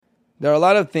There are a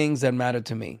lot of things that matter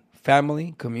to me: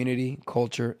 family, community,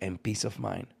 culture, and peace of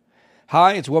mind.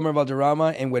 Hi, it's Wilmer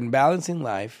Valderrama, and when balancing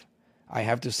life, I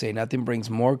have to say nothing brings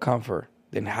more comfort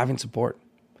than having support.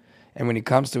 And when it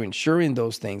comes to ensuring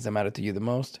those things that matter to you the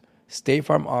most, State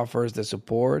Farm offers the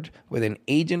support with an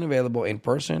agent available in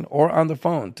person or on the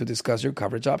phone to discuss your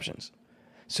coverage options.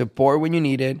 Support when you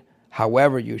need it,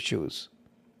 however you choose.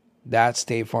 That's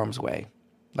State Farm's way.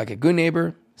 Like a good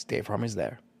neighbor, State Farm is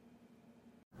there.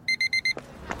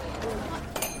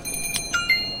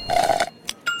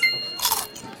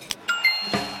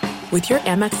 With your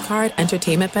Amex card,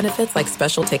 entertainment benefits like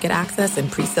special ticket access and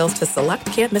pre-sales to select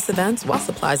can't-miss events while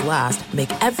supplies last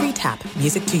make every tap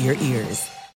music to your ears.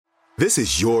 This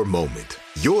is your moment,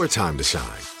 your time to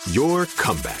shine, your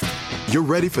comeback. You're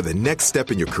ready for the next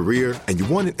step in your career, and you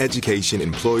want an education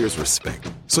employers respect.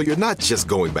 So you're not just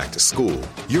going back to school,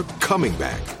 you're coming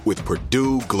back with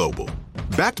Purdue Global.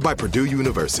 Backed by Purdue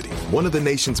University, one of the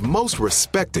nation's most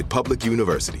respected public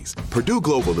universities, Purdue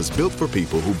Global is built for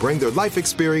people who bring their life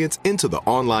experience into the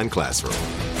online classroom.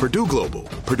 Purdue Global,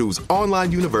 Purdue's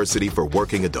online university for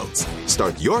working adults.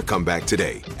 Start your comeback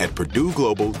today at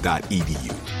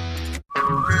purdueglobal.edu.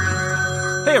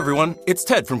 Hey everyone, it's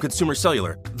Ted from Consumer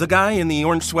Cellular, the guy in the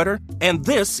orange sweater, and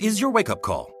this is your wake-up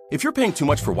call. If you're paying too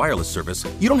much for wireless service,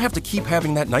 you don't have to keep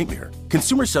having that nightmare.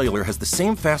 Consumer Cellular has the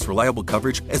same fast, reliable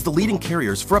coverage as the leading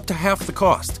carriers for up to half the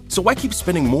cost. So why keep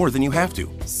spending more than you have to?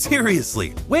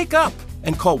 Seriously, wake up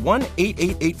and call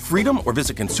 1-888-FREEDOM or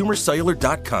visit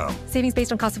consumercellular.com. Savings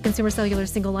based on cost of Consumer Cellular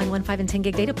single line 1, 5, and 10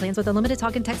 gig data plans with unlimited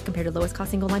talk and text compared to lowest cost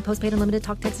single line postpaid unlimited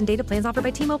talk, text, and data plans offered by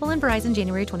T-Mobile and Verizon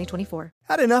January 2024.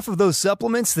 Had enough of those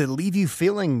supplements that leave you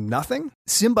feeling nothing?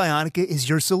 Symbiotica is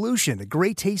your solution to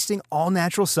great-tasting,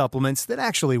 all-natural supplements that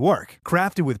actually work.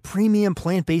 Crafted with premium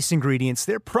plant-based ingredients,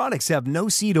 their products have no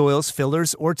seed oils,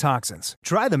 fillers, or toxins.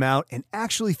 Try them out and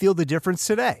actually feel the difference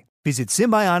today. Visit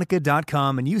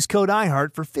Symbiotica.com and use code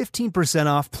IHEART for 15%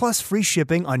 off plus free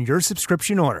shipping on your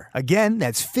subscription order. Again,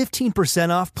 that's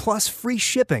 15% off plus free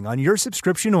shipping on your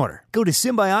subscription order. Go to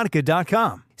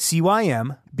Symbiotica.com,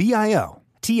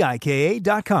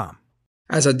 Symbiotika.com.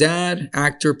 As a dad,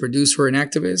 actor, producer, and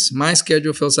activist, my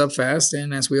schedule fills up fast,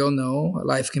 and as we all know,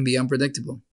 life can be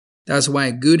unpredictable. That's why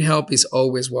good help is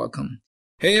always welcome.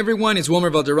 Hey everyone, it's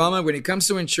Wilmer Valderrama. When it comes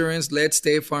to insurance, let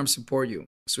State Farm support you.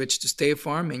 Switch to State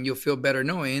Farm and you'll feel better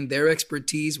knowing their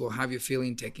expertise will have you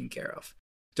feeling taken care of.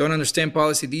 Don't understand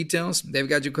policy details? They've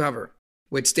got you covered.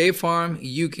 With State Farm,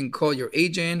 you can call your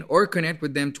agent or connect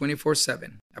with them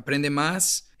 24/7. Aprende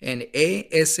más en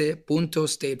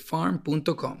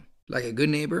es.statefarm.com. Like a good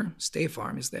neighbor, State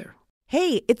Farm is there.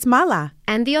 Hey, it's Mala.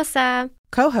 And Diosa.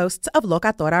 Co-hosts of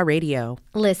Locatora Radio.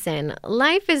 Listen,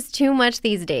 life is too much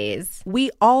these days. We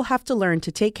all have to learn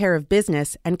to take care of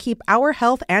business and keep our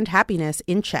health and happiness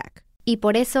in check. Y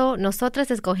por eso, nosotras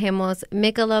escogemos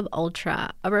Michelob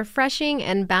Ultra, a refreshing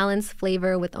and balanced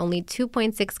flavor with only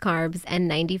 2.6 carbs and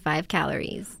 95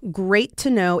 calories. Great to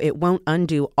know it won't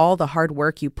undo all the hard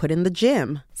work you put in the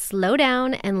gym. Slow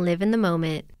down and live in the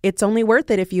moment. It's only worth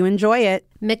it if you enjoy it.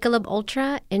 Michelob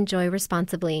Ultra, enjoy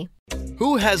responsibly.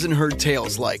 Who hasn't heard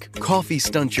tales like coffee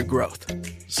stunts your growth?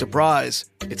 Surprise,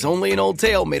 it's only an old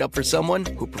tale made up for someone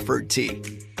who preferred tea.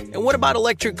 And what about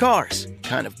electric cars?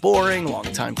 Kind of boring,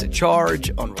 long time to charge,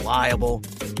 unreliable.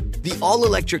 The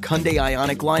all-electric Hyundai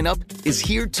Ioniq lineup is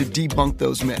here to debunk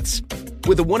those myths.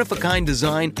 With a one-of-a-kind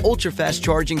design, ultra-fast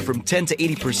charging from 10 to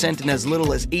 80% in as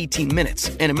little as 18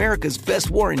 minutes, and America's best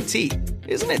warranty,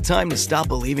 isn't it time to stop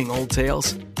believing old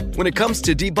tales? When it comes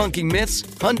to debunking myths,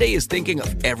 Hyundai is thinking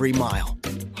of every mile.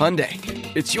 Hyundai,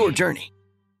 it's your journey.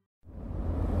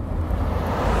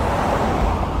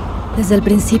 Desde el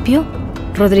principio,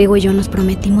 Rodrigo y yo nos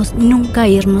prometimos nunca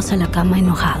irnos a la cama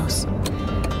enojados.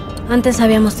 Antes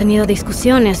habíamos tenido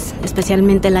discusiones,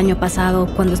 especialmente el año pasado,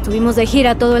 cuando estuvimos de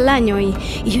gira todo el año y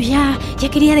yo ya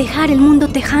quería dejar el mundo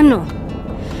tejano.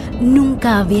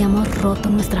 Nunca habíamos roto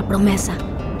nuestra promesa,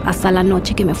 hasta la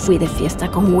noche que me fui de fiesta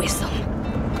con Wilson.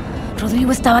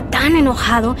 Rodrigo estaba tan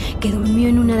enojado que durmió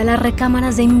en una de las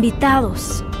recámaras de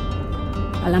invitados.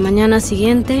 A la mañana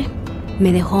siguiente,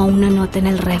 me dejó una nota en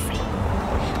el refri.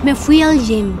 Me fui al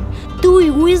gym. Tú y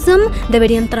Wisdom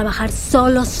deberían trabajar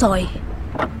solos hoy.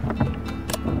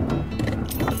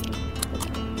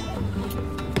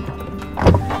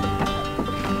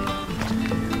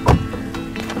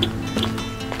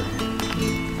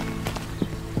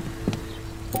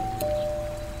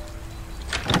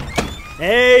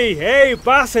 ¡Hey!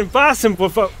 Pasen,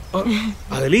 por favor.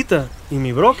 Adelita, ¿y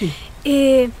mi broqui?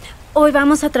 Hoy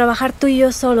vamos a trabajar tú y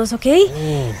yo solos, ¿ok?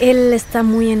 Él está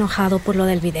muy enojado por lo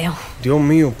del video. Dios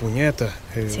mío, puñeta.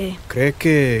 Sí. ¿Crees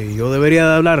que yo debería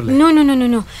de hablarle?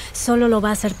 No. Solo lo va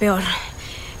a hacer peor.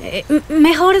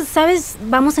 Mejor, ¿sabes?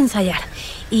 Vamos a ensayar.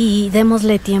 Y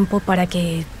démosle tiempo para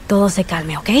que todo se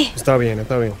calme, ¿ok? Está bien.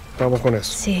 Vamos con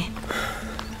eso. Sí.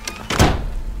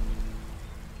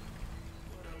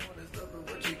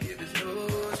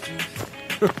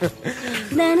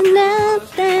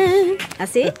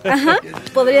 ¿Así? Ajá.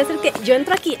 Podría ser que yo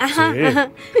entro aquí. Ajá, Sí.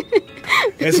 ajá.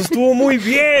 Eso estuvo muy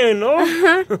bien, ¿no?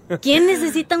 Ajá. ¿Quién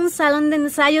necesita un salón de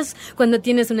ensayos cuando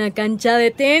tienes una cancha de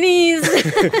tenis?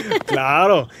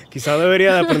 Claro, quizá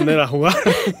debería de aprender a jugar.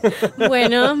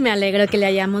 Bueno, me alegro que le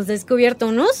hayamos descubierto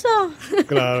un uso.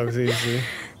 Claro, sí.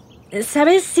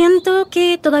 ¿Sabes? Siento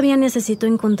que todavía necesito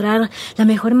encontrar la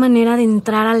mejor manera de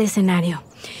entrar al escenario.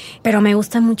 Pero me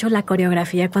gusta mucho la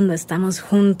coreografía cuando estamos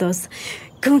juntos.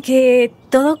 Como que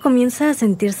todo comienza a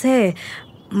sentirse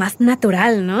más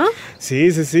natural, ¿no? Sí.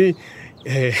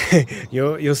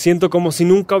 Yo siento como si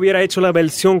nunca hubiera hecho la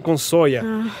versión con Zoya.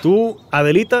 Tú,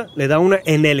 Adelita, le da una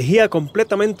energía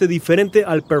completamente diferente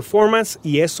al performance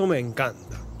y eso me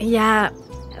encanta. Ya,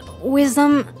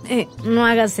 Wisdom, no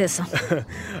hagas eso.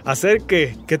 ¿Hacer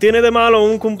qué? ¿Qué tiene de malo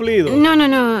un cumplido?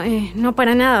 No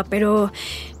para nada, pero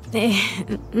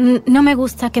no me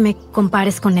gusta que me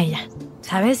compares con ella,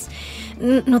 ¿sabes?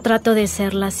 No trato de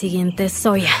ser la siguiente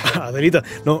Zoya. Adelita,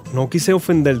 no quise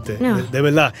ofenderte, No. de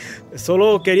verdad.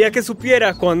 Solo quería que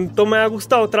supieras cuánto me ha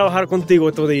gustado trabajar contigo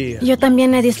estos días. Yo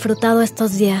también he disfrutado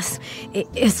estos días.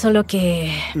 Es solo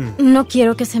que no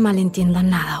quiero que se malentienda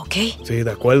nada, ¿ok? Sí,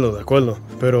 de acuerdo.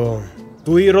 Pero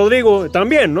tú y Rodrigo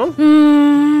también, ¿no?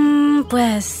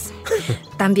 Pues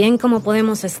también como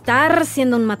podemos estar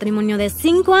siendo un matrimonio de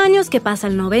 5 años que pasa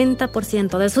el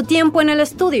 90% de su tiempo en el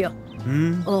estudio.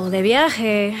 O de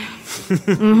viaje.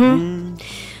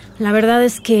 La verdad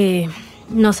es que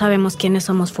no sabemos quiénes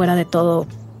somos fuera de todo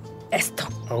esto.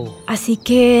 Así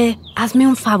que hazme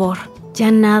un favor. Ya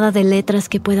nada de letras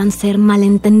que puedan ser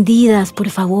malentendidas,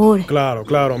 por favor.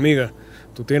 Claro, amiga.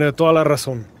 Tú tienes toda la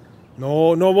razón.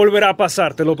 No volverá a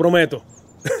pasar, te lo prometo.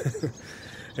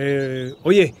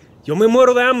 Oye, yo me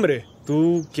muero de hambre.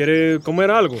 ¿Tú quieres comer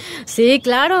algo? Sí,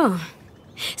 claro.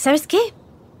 ¿Sabes qué?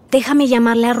 Déjame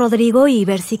llamarle a Rodrigo y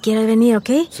ver si quiere venir, ¿ok?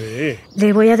 Sí.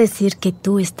 Le voy a decir que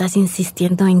tú estás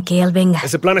insistiendo en que él venga.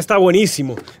 Ese plan está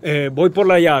buenísimo. Voy por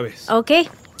las llaves. Ok.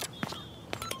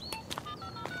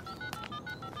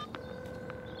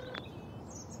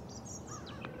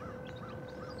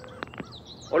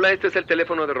 Hola, este es el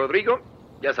teléfono de Rodrigo.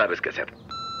 Ya sabes qué hacer.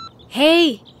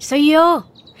 Hey, soy yo.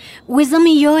 Wisdom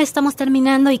y yo estamos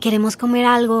terminando y queremos comer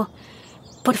algo.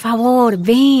 Por favor,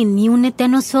 ven y únete a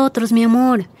nosotros, mi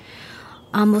amor.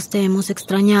 Ambos te hemos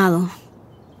extrañado.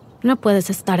 No puedes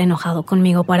estar enojado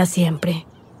conmigo para siempre.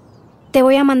 Te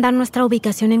voy a mandar nuestra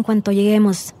ubicación en cuanto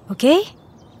lleguemos, ¿ok?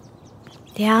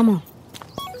 Te amo.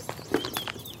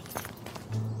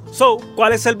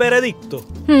 ¿Cuál es el veredicto?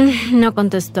 No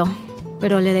contestó,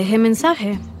 pero le dejé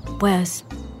mensaje. Pues,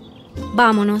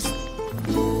 vámonos.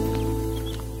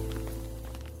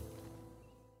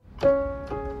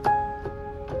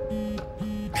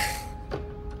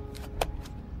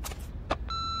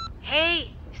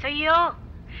 Hey, soy yo.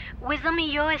 Wisdom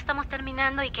y yo estamos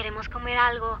terminando y queremos comer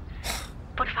algo.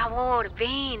 Por favor,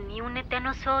 ven y únete a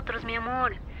nosotros, mi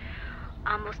amor.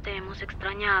 Ambos te hemos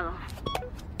extrañado.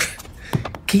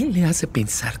 ¿Qué le hace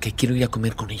pensar que quiero ir a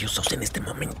comer con ellos dos en este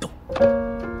momento?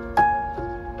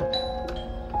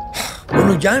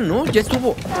 Bueno, ya, ¿no? Ya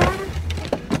estuvo.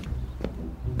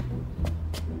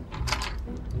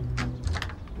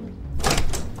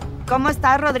 ¿Cómo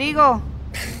estás, Rodrigo?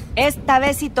 Esta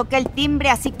vez sí toqué el timbre,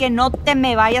 así que no te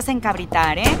me vayas a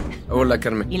encabritar, ¿eh? Hola,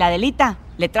 Carmen. Y la Adelita,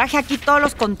 le traje aquí todos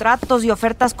los contratos y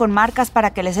ofertas con marcas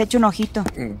para que les eche un ojito.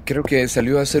 Creo que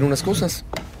salió a hacer unas cosas.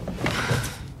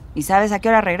 ¿Y sabes a qué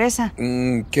hora regresa?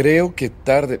 Creo que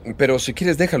tarde, pero si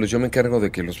quieres déjalos, yo me encargo de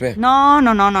que los vea.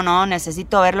 No,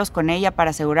 necesito verlos con ella para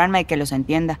asegurarme de que los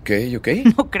entienda. ¿Ok?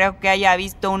 No creo que haya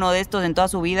visto uno de estos en toda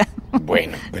su vida.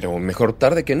 Bueno, pero mejor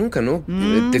tarde que nunca, ¿no?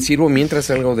 ¿Te sirvo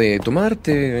mientras algo de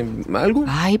tomarte? ¿Algo?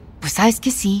 Ay, pues sabes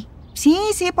que sí. Sí,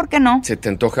 ¿por qué no? ¿Se te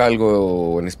antoja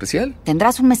algo en especial?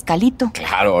 ¿Tendrás un mezcalito?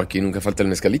 Claro, aquí nunca falta el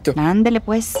mezcalito. Ándele,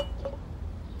 pues.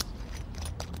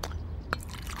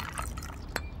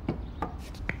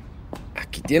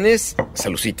 Aquí tienes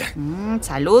salucita.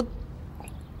 Salud.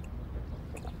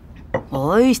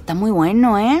 Uy, está muy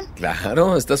bueno, ¿eh?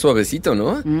 Claro, está suavecito,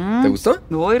 ¿no? ¿Te gustó?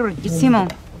 Uy, riquísimo.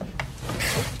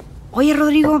 Oye,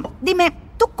 Rodrigo, dime,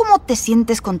 ¿tú cómo te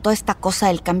sientes con toda esta cosa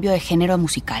del cambio de género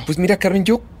musical? Pues mira, Carmen,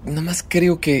 yo nada más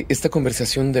creo que esta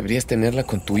conversación deberías tenerla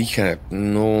con tu hija.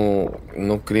 No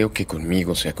creo que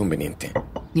conmigo sea conveniente.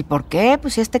 ¿Y por qué?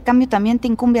 Pues si este cambio también te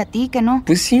incumbe a ti, ¿que no?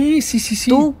 Pues sí.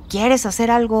 ¿Tú quieres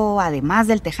hacer algo además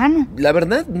del tejano? La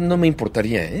verdad, no me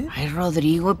importaría, ¿eh? Ay,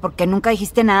 Rodrigo, ¿y por qué nunca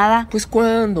dijiste nada? Pues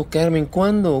 ¿cuándo, Carmen?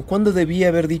 ¿Cuándo? ¿Cuándo debí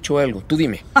haber dicho algo? Tú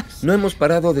dime. No hemos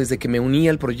parado desde que me uní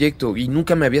al proyecto y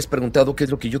nunca me habías preguntado qué es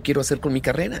lo que yo quiero hacer con mi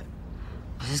carrera.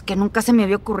 Pues es que nunca se me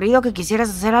había ocurrido que quisieras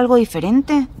hacer algo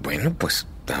diferente. Bueno, pues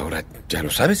ahora ya lo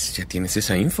sabes, ya tienes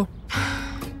esa info.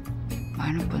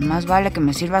 Bueno, pues más vale que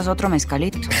me sirvas otro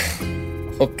mezcalito.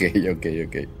 Ok.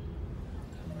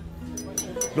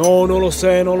 No lo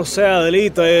sé,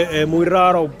 Adelita, es muy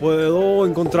raro. Puedo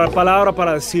encontrar palabras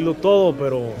para decirlo todo,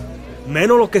 pero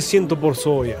menos lo que siento por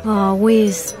Zoya. Oh,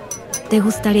 Wiz, ¿te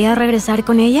gustaría regresar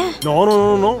con ella? No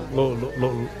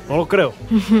lo creo.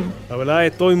 La verdad,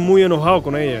 estoy muy enojado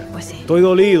con ella. Pues sí. Estoy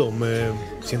dolido, me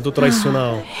siento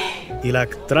traicionado. Y la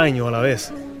extraño a la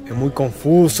vez. Es muy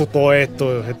confuso todo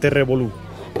esto, este revolú.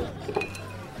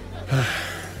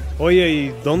 Oye,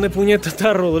 ¿y dónde puñeta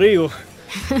está Rodrigo?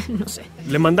 No sé.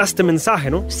 Le mandaste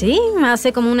mensaje, ¿no? Sí,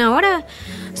 hace como una hora.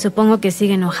 Supongo que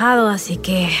sigue enojado, así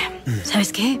que...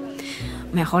 ¿Sabes qué?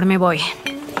 Mejor me voy.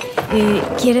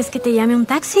 ¿Quieres que te llame un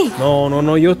taxi?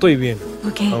 No, yo estoy bien.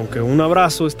 Ok. Aunque un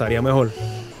abrazo estaría mejor.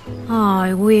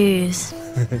 Ay, Wiz.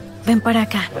 Ven para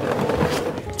acá.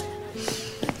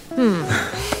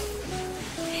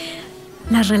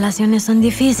 Las relaciones son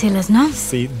difíciles, ¿no?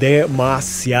 Sí,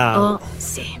 demasiado. Oh,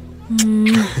 sí.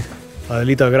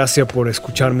 Adelita, gracias por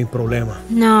escuchar mi problema.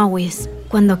 No, Wiz.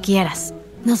 Cuando quieras.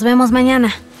 Nos vemos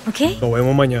mañana, ¿ok? Nos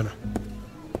vemos mañana.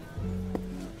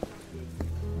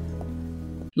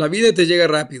 La vida te llega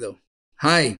rápido.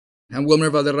 Hi, I'm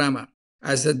Wilmer Valderrama.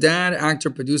 As a dad, actor,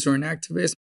 producer, and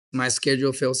activist, my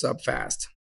schedule fills up fast.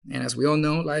 And as we all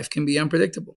know, life can be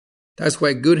unpredictable. That's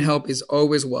why good help is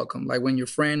always welcome, like when your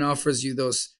friend offers you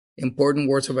those important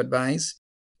words of advice,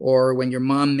 or when your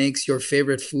mom makes your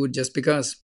favorite food just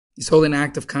because. It's all an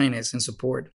act of kindness and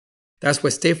support. That's why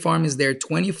State Farm is there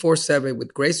 24/7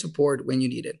 with great support when you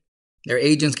need it. Their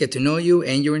agents get to know you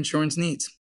and your insurance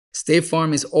needs. State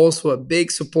Farm is also a big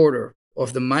supporter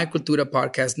of the My Cultura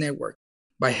podcast network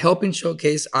by helping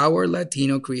showcase our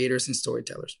Latino creators and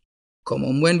storytellers. Como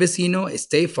un buen vecino,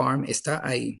 State Farm está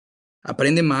ahí.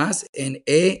 Aprende más en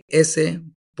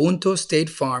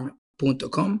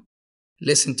es.statefarm.com.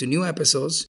 Listen to new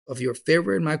episodes of your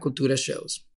favorite My Cultura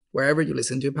shows, wherever you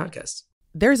listen to your podcasts.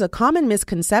 There's a common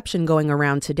misconception going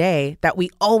around today that we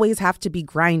always have to be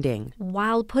grinding,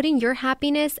 while putting your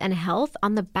happiness and health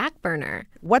on the back burner.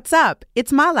 What's up?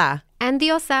 It's Mala. And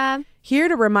Diosa. Here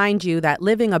to remind you that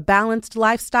living a balanced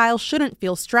lifestyle shouldn't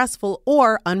feel stressful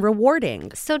or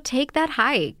unrewarding. So take that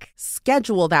hike.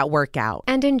 Schedule that workout.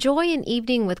 And enjoy an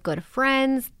evening with good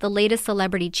friends, the latest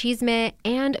celebrity chisme,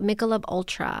 and Michelob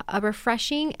Ultra, a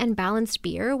refreshing and balanced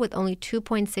beer with only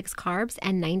 2.6 carbs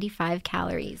and 95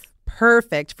 calories.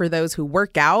 Perfect for those who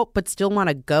work out but still want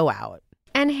to go out.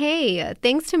 And hey,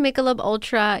 thanks to Michelob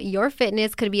Ultra, your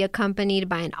fitness could be accompanied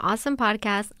by an awesome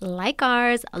podcast like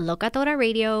ours, Locatora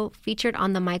Radio, featured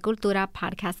on the My Cultura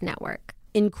podcast network.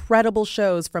 Incredible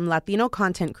shows from Latino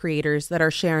content creators that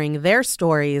are sharing their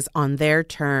stories on their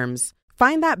terms.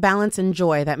 Find that balance and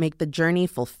joy that make the journey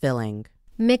fulfilling.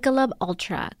 Michelob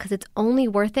Ultra, because it's only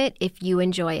worth it if you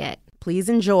enjoy it. Please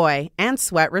enjoy and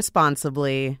sweat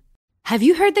responsibly. Have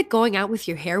you heard that going out with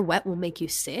your hair wet will make you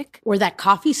sick? Or that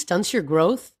coffee stunts your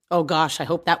growth? Oh gosh, I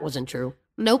hope that wasn't true.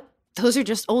 Nope, those are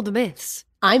just old myths.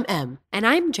 I'm Em. And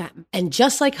I'm Jem. And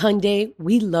just like Hyundai,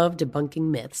 we love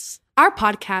debunking myths. Our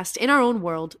podcast, In Our Own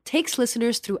World, takes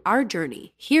listeners through our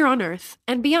journey here on Earth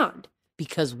and beyond.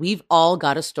 Because we've all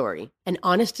got a story, and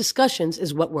honest discussions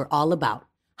is what we're all about.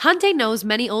 Hyundai knows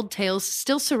many old tales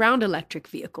still surround electric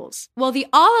vehicles. Well, the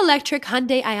all-electric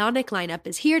Hyundai Ioniq lineup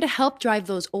is here to help drive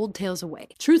those old tales away.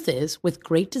 Truth is, with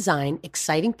great design,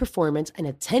 exciting performance, and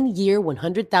a 10-year,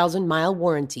 100,000-mile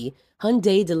warranty,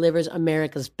 Hyundai delivers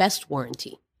America's best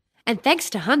warranty. And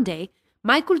thanks to Hyundai,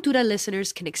 My Cultura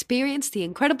listeners can experience the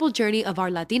incredible journey of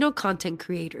our Latino content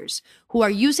creators who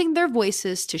are using their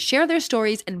voices to share their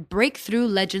stories and break through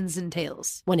legends and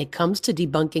tales. When it comes to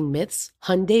debunking myths,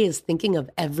 Hyundai is thinking of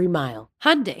every mile.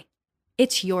 Hyundai,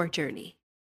 it's your journey.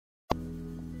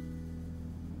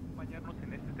 Acompañarnos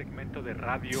en este segmento de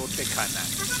Radio Tejana.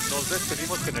 Nos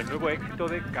despedimos con el nuevo éxito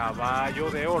de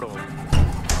Caballo de Oro.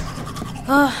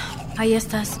 Oh, ahí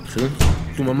estás. Sí,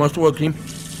 tu mamá estuvo aquí.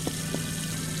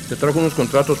 Te trajo unos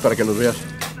contratos para que los veas.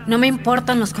 No me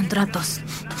importan los contratos.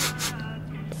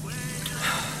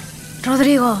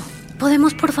 Rodrigo,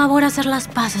 ¿Podemos por favor hacer las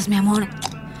paces, mi amor?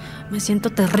 Me siento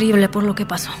terrible por lo que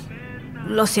pasó.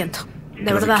 Lo siento,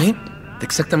 de verdad. ¿De qué?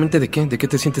 ¿Exactamente de qué? ¿De qué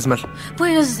te sientes mal?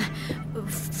 Pues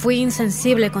fui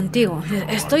insensible contigo.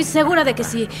 Estoy segura de que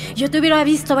si yo te hubiera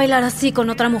visto bailar así con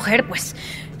otra mujer, pues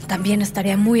también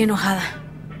estaría muy enojada.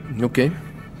 Ok,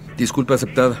 disculpa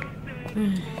aceptada.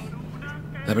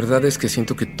 La verdad es que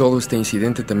siento que todo este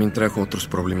incidente también trajo otros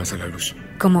problemas a la luz.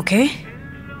 ¿Cómo qué?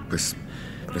 Pues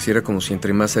pareciera como si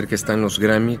entre más cerca están los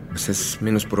Grammy, pues es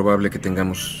menos probable que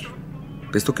tengamos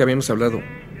esto que habíamos hablado,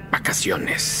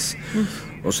 vacaciones.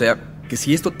 O sea, que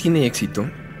si esto tiene éxito,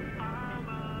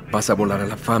 vas a volar a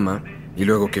la fama. ¿Y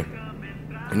luego qué?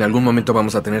 ¿En algún momento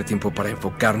vamos a tener tiempo para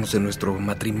enfocarnos en nuestro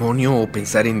matrimonio o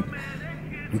pensar en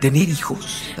tener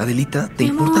hijos? Adelita, ¿te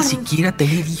importa siquiera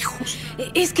tener hijos?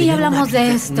 Es que ya hablamos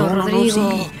de esto,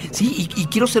 Rodrigo. Sí, y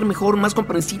quiero ser mejor, más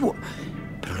comprensivo.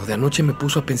 Pero lo de anoche me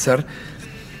puso a pensar,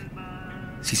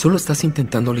 si solo estás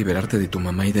intentando liberarte de tu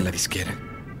mamá y de la disquera,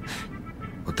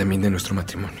 o también de nuestro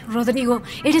matrimonio. Rodrigo,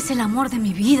 eres el amor de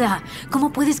mi vida.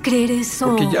 ¿Cómo puedes creer eso?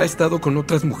 Porque ya he estado con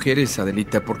otras mujeres,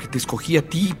 Adelita, porque te escogí a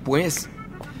ti, pues.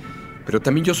 Pero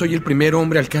también yo soy el primer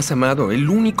hombre al que has amado, el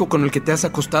único con el que te has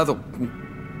acostado.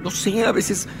 No sé, a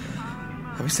veces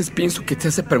pienso que te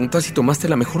hace preguntar si tomaste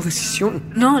la mejor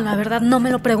decisión. No, la verdad no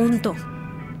me lo pregunto.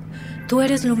 Tú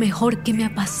eres lo mejor que me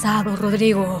ha pasado,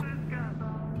 Rodrigo.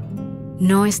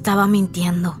 No estaba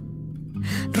mintiendo.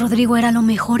 Rodrigo era lo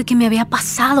mejor que me había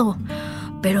pasado,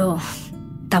 pero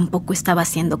tampoco estaba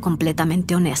siendo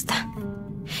completamente honesta.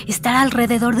 Estar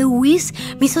alrededor de Whis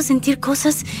me hizo sentir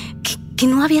cosas que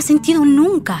no había sentido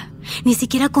nunca, ni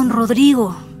siquiera con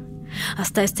Rodrigo.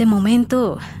 Hasta este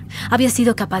momento había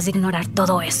sido capaz de ignorar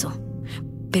todo eso.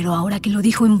 Pero ahora que lo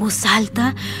dijo en voz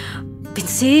alta,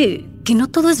 pensé que no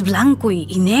todo es blanco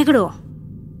y negro.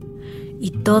 Y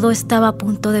todo estaba a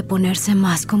punto de ponerse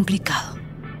más complicado.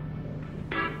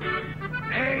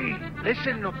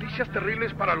 Dicen noticias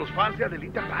terribles para los fans de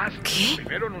Adelita Paz. ¿Qué?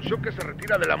 Primero anunció que se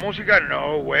retira de la música.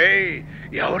 No, güey.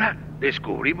 Y ahora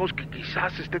descubrimos que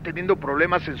quizás esté teniendo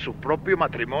problemas en su propio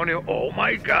matrimonio. Oh,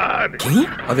 my God. ¿Qué?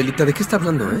 Adelita, ¿de qué está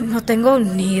hablando, No tengo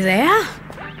ni idea.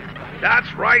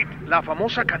 That's right. La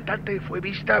famosa cantante fue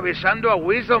vista besando a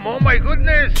Wisdom. Oh, my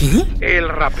goodness. ¿Qué? El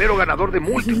rapero ganador de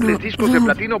múltiples discos de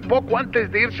platino poco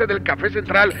antes de irse del Café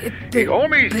Central. Y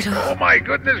homies, oh, my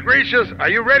goodness gracious.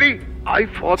 Are you ready? Hay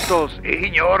fotos,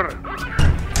 señor.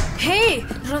 ¡Hey,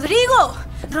 Rodrigo!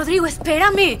 Rodrigo,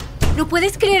 espérame. No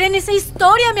puedes creer en esa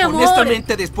historia, mi amor.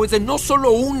 Honestamente, después de no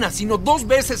solo una, sino 2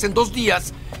 veces en 2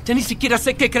 días, ya ni siquiera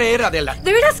sé qué creer, Adela.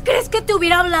 ¿De veras crees que te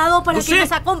hubiera hablado para que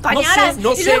nos acompañaras?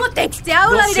 No sé. Y luego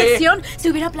texteado la dirección.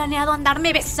 ¿Se hubiera planeado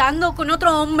andarme besando con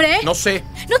otro hombre? No sé.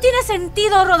 No tiene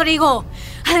sentido, Rodrigo.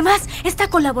 Además,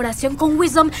 esta colaboración con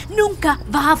Wisdom nunca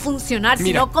va a funcionar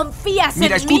si no confías en mí.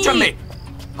 Mira, escúchame.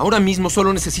 Ahora mismo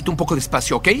solo necesito un poco de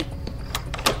espacio, ¿ok?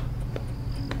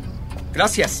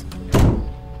 Gracias.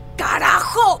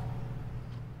 ¡Carajo!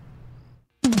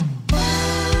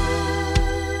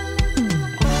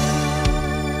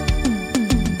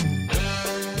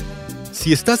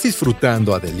 Si estás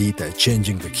disfrutando Adelita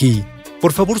Changing the Key,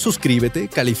 por favor suscríbete,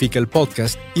 califica el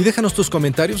podcast y déjanos tus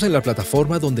comentarios en la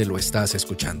plataforma donde lo estás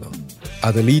escuchando.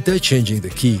 Adelita Changing the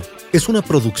Key es una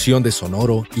producción de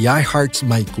Sonoro y iHeart's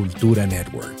My Cultura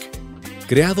Network.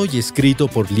 Creado y escrito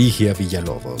por Ligia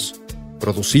Villalobos.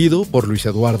 Producido por Luis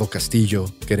Eduardo Castillo,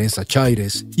 Querenza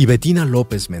Chaires y Betina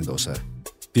López Mendoza.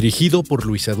 Dirigido por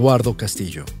Luis Eduardo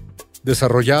Castillo.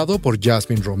 Desarrollado por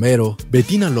Jasmine Romero,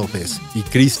 Betina López y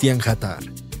Cristian Hatar.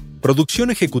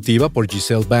 Producción ejecutiva por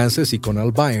Giselle Vances y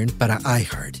Conal Byrne para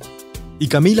iHeart. Y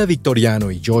Camila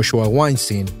Victoriano y Joshua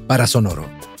Weinstein para Sonoro.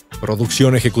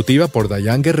 Producción ejecutiva por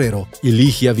Dayan Guerrero y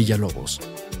Ligia Villalobos.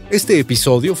 Este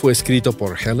episodio fue escrito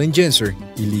por Helen Jenser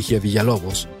y Ligia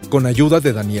Villalobos, con ayuda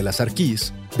de Daniela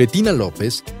Sarkis, Betina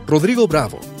López, Rodrigo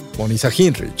Bravo, Monisa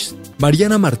Hinrichs,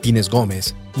 Mariana Martínez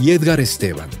Gómez y Edgar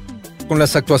Esteban. Con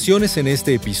las actuaciones en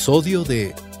este episodio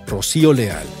de Rocío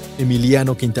Leal,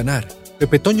 Emiliano Quintanar,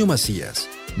 Pepe Toño Macías,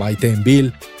 Maite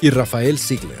Envil y Rafael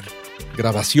Ziegler.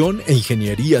 Grabación e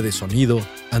ingeniería de sonido,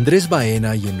 Andrés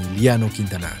Baena y Emiliano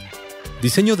Quintanar.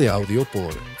 Diseño de audio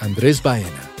por Andrés Baena,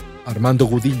 Armando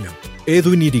Gudiño,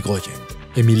 Edwin Irigoyen,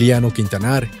 Emiliano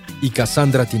Quintanar y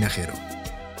Cassandra Tinajero.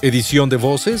 Edición de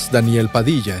voces, Daniel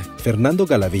Padilla, Fernando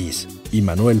Galaviz y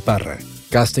Manuel Parra.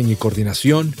 Casting y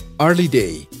coordinación, Arlie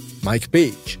Day, Mike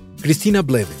Page, Cristina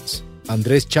Blevins,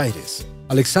 Andrés Chaires,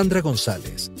 Alexandra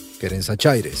González, Querenza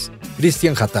Chaires,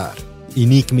 Cristian Hatar y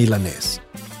Nick Milanés.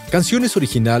 Canciones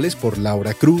originales por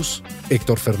Laura Cruz,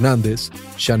 Héctor Fernández,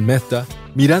 Sean Mehta,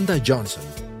 Miranda Johnson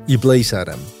y Blaze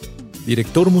Adam.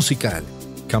 Director musical,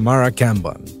 Kamara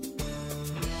Kanban.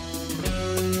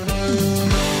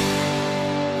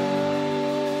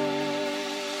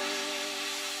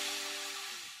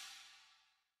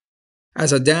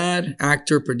 As a dad,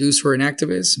 actor, producer, and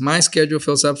activist, my schedule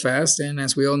fills up fast, and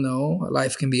as we all know,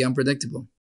 life can be unpredictable.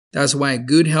 That's why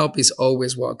good help is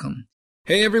always welcome.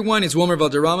 Hey everyone, it's Wilmer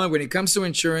Valderrama. When it comes to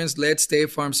insurance, let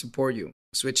State Farm support you.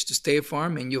 Switch to State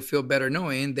Farm and you'll feel better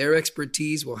knowing their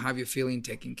expertise will have you feeling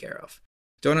taken care of.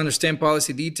 Don't understand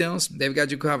policy details? They've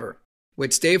got you covered.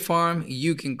 With State Farm,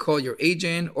 you can call your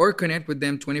agent or connect with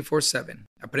them 24/7.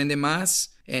 Aprende más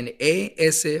en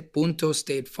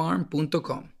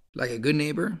es.statefarm.com. Like a good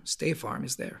neighbor, State Farm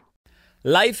is there.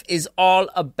 Life is all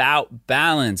about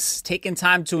balance, taking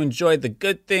time to enjoy the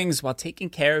good things while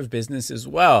taking care of business as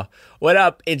well. What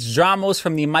up? It's Dramos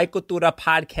from the My Cultura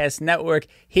Podcast Network,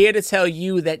 here to tell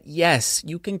you that yes,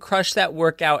 you can crush that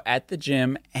workout at the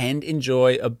gym and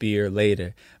enjoy a beer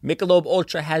later. Michelob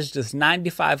Ultra has just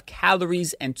 95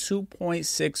 calories and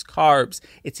 2.6 carbs.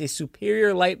 It's a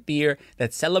superior light beer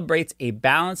that celebrates a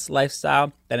balanced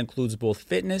lifestyle that includes both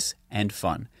fitness and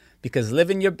fun. Because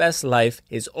living your best life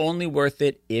is only worth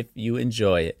it if you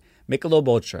enjoy it. Michelob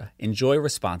Ultra. Enjoy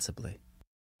responsibly.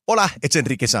 Hola, it's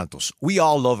Enrique Santos. We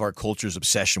all love our culture's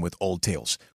obsession with old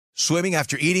tales. Swimming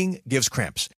after eating gives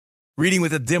cramps. Reading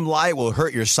with a dim light will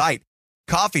hurt your sight.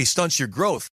 Coffee stunts your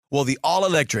growth. Well, the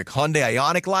all-electric Hyundai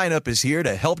Ioniq lineup is here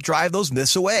to help drive those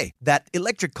myths away. That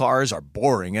electric cars are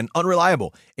boring and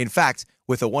unreliable. In fact,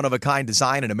 with a one-of-a-kind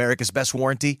design and America's best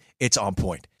warranty, it's on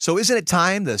point. So isn't it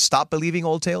time to stop believing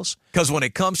old tales? Because when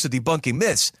it comes to debunking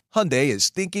myths, Hyundai is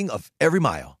thinking of every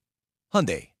mile.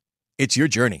 Hyundai, it's your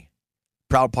journey.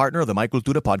 Proud partner of the My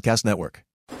Cultura Podcast Network.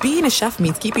 Being a chef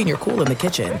means keeping your cool in the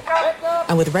kitchen.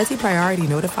 And with Resi Priority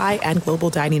Notify and Global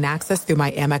Dining Access through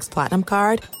my Amex Platinum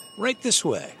card, right this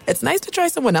way. It's nice to try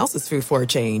someone else's food for a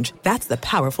change. That's the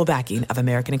powerful backing of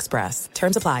American Express.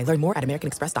 Terms apply. Learn more at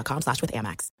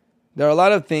americanexpress.com/withAmex. There are a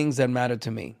lot of things that matter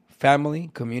to me: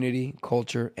 family, community,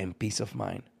 culture, and peace of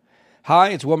mind.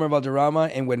 Hi, it's Wilmer Valderrama,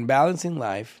 and when balancing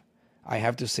life, I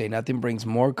have to say nothing brings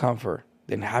more comfort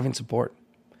than having support.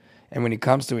 And when it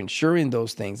comes to ensuring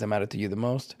those things that matter to you the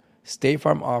most, State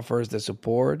Farm offers the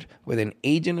support with an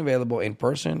agent available in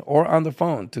person or on the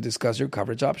phone to discuss your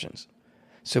coverage options.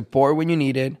 Support when you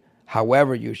need it,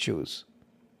 however you choose.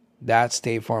 That's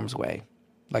State Farm's way.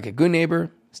 Like a good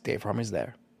neighbor, State Farm is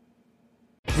there.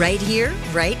 Right here,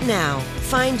 right now.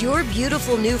 Find your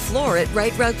beautiful new floor at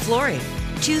Right Rug Flooring.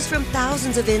 Choose from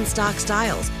thousands of in-stock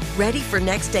styles, ready for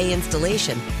next day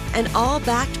installation, and all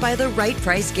backed by the right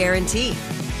price guarantee.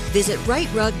 Visit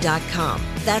rightrug.com.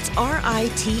 That's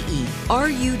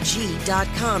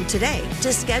RITERUG.com today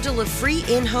to schedule a free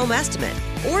in-home estimate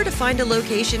or to find a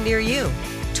location near you.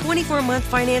 24-month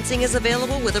financing is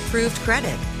available with approved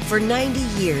credit. For 90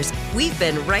 years, we've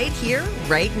been right here,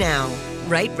 right now.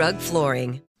 Right Rug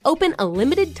Flooring. Open a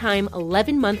limited-time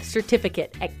 11-month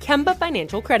certificate at Kemba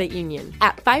Financial Credit Union.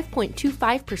 At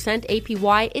 5.25%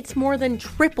 APY, it's more than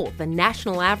triple the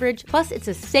national average, plus it's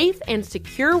a safe and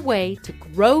secure way to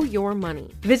grow your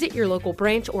money. Visit your local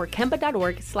branch or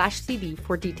kemba.org/CD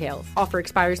for details. Offer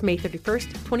expires May 31st,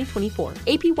 2024.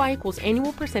 APY equals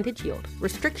annual percentage yield.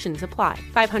 Restrictions apply.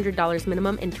 $500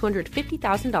 minimum and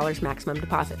 $250,000 maximum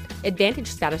deposit. Advantage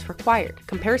status required.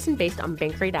 Comparison based on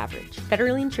bank rate average.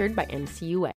 Federally insured by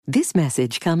NCUA. This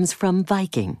message comes from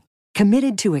Viking,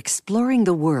 committed to exploring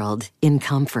the world in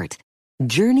comfort.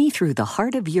 Journey through the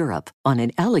heart of Europe on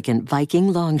an elegant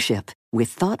Viking longship with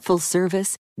thoughtful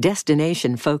service,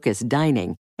 destination-focused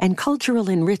dining, and cultural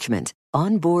enrichment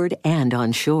on board and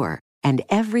on shore. And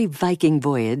every Viking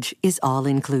voyage is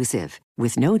all-inclusive,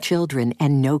 with no children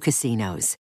and no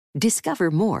casinos.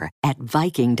 Discover more at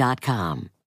Viking.com.